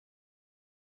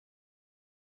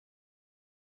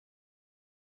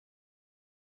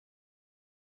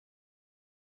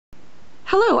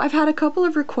Hello, I've had a couple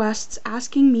of requests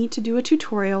asking me to do a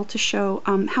tutorial to show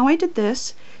how I did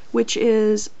this, which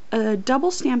is a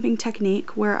double stamping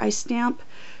technique where I stamp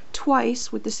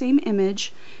twice with the same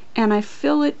image and I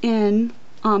fill it in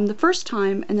the first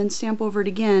time and then stamp over it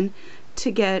again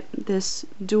to get this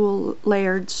dual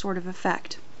layered sort of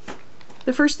effect.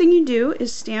 The first thing you do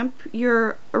is stamp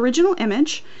your original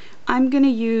image. I'm going to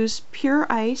use Pure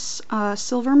Ice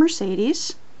Silver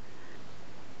Mercedes.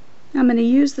 I'm going to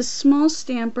use the small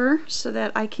stamper so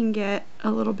that I can get a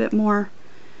little bit more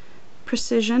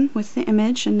precision with the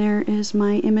image, and there is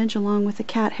my image along with the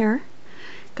cat hair.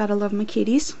 Gotta love my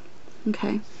kitties.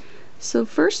 Okay, so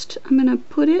first I'm going to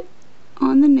put it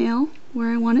on the nail where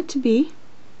I want it to be.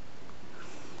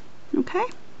 Okay,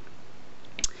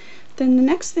 then the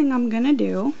next thing I'm going to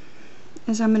do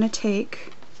is I'm going to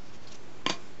take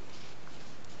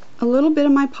a little bit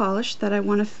of my polish that I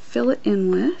want to fill it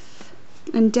in with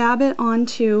and dab it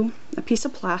onto a piece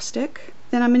of plastic.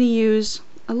 Then I'm going to use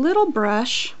a little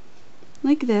brush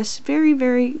like this, very,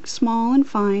 very small and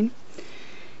fine,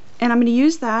 and I'm going to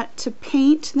use that to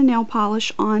paint the nail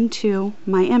polish onto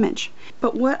my image.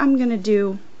 But what I'm going to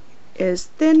do is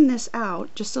thin this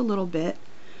out just a little bit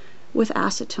with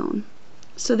acetone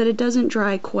so that it doesn't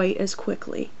dry quite as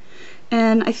quickly.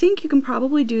 And I think you can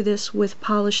probably do this with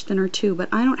polish thinner too, but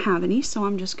I don't have any, so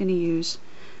I'm just going to use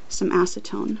some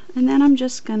acetone. And then I'm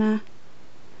just gonna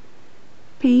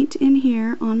paint in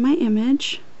here on my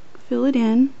image, fill it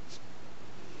in,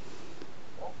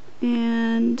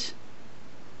 and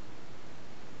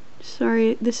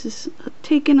sorry, this is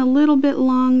taking a little bit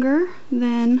longer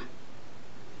than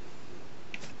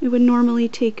it would normally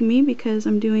take me because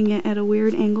I'm doing it at a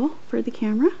weird angle for the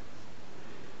camera,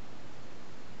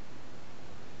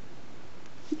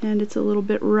 and it's a little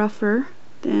bit rougher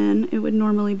than it would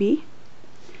normally be.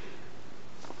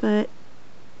 But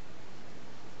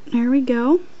there we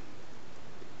go.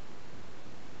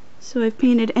 So I've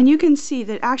painted, and you can see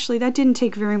that actually that didn't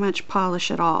take very much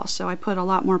polish at all, so I put a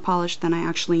lot more polish than I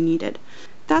actually needed.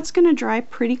 That's going to dry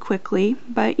pretty quickly,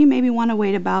 but you maybe want to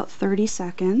wait about 30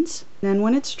 seconds. Then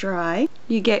when it's dry,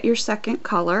 you get your second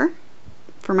color.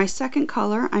 For my second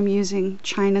color, I'm using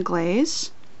China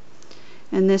Glaze,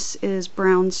 and this is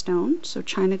Brownstone, so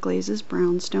China Glaze is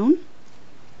Brownstone.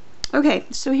 Okay,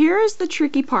 so here is the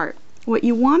tricky part. What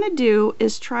you want to do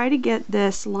is try to get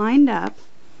this lined up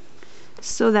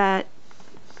so that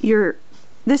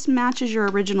this matches your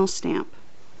original stamp.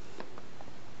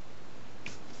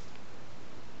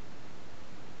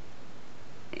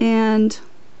 And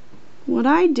what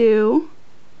I do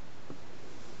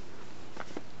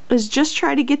is just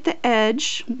try to get the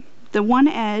edge, the one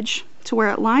edge, to where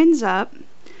it lines up,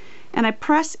 and I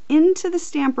press into the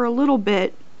stamper a little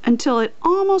bit until it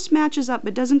almost matches up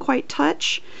but doesn't quite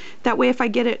touch. That way if I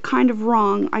get it kind of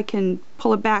wrong, I can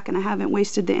pull it back and I haven't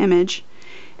wasted the image.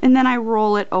 And then I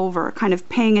roll it over, kind of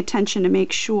paying attention to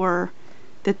make sure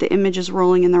that the image is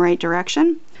rolling in the right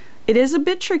direction. It is a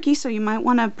bit tricky, so you might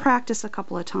want to practice a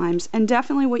couple of times, and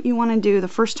definitely what you want to do the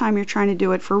first time you're trying to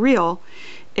do it for real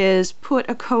is put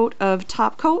a coat of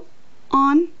top coat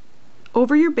on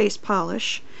over your base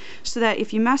polish so that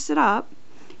if you mess it up,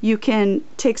 you can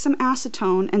take some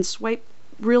acetone and swipe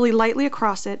really lightly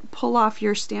across it, pull off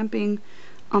your stamping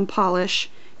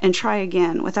polish, and try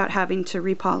again without having to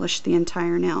repolish the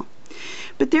entire nail.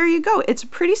 But there you go. It's a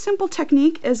pretty simple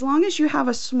technique. As long as you have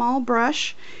a small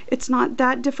brush, it's not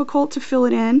that difficult to fill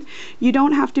it in. You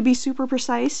don't have to be super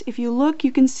precise. If you look,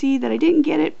 you can see that I didn't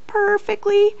get it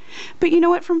perfectly, but you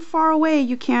know what? From far away,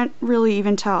 you can't really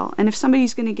even tell. And if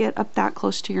somebody's going to get up that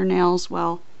close to your nails,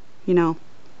 well, you know,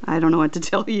 I don't know what to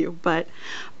tell you, but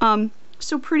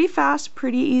so pretty fast,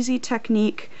 pretty easy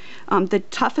technique. The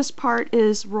toughest part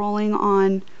is rolling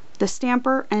on the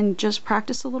stamper, and just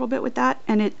practice a little bit with that,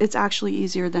 and it's actually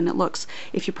easier than it looks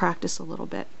if you practice a little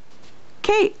bit.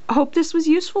 Okay, I hope this was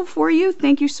useful for you.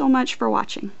 Thank you so much for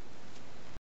watching.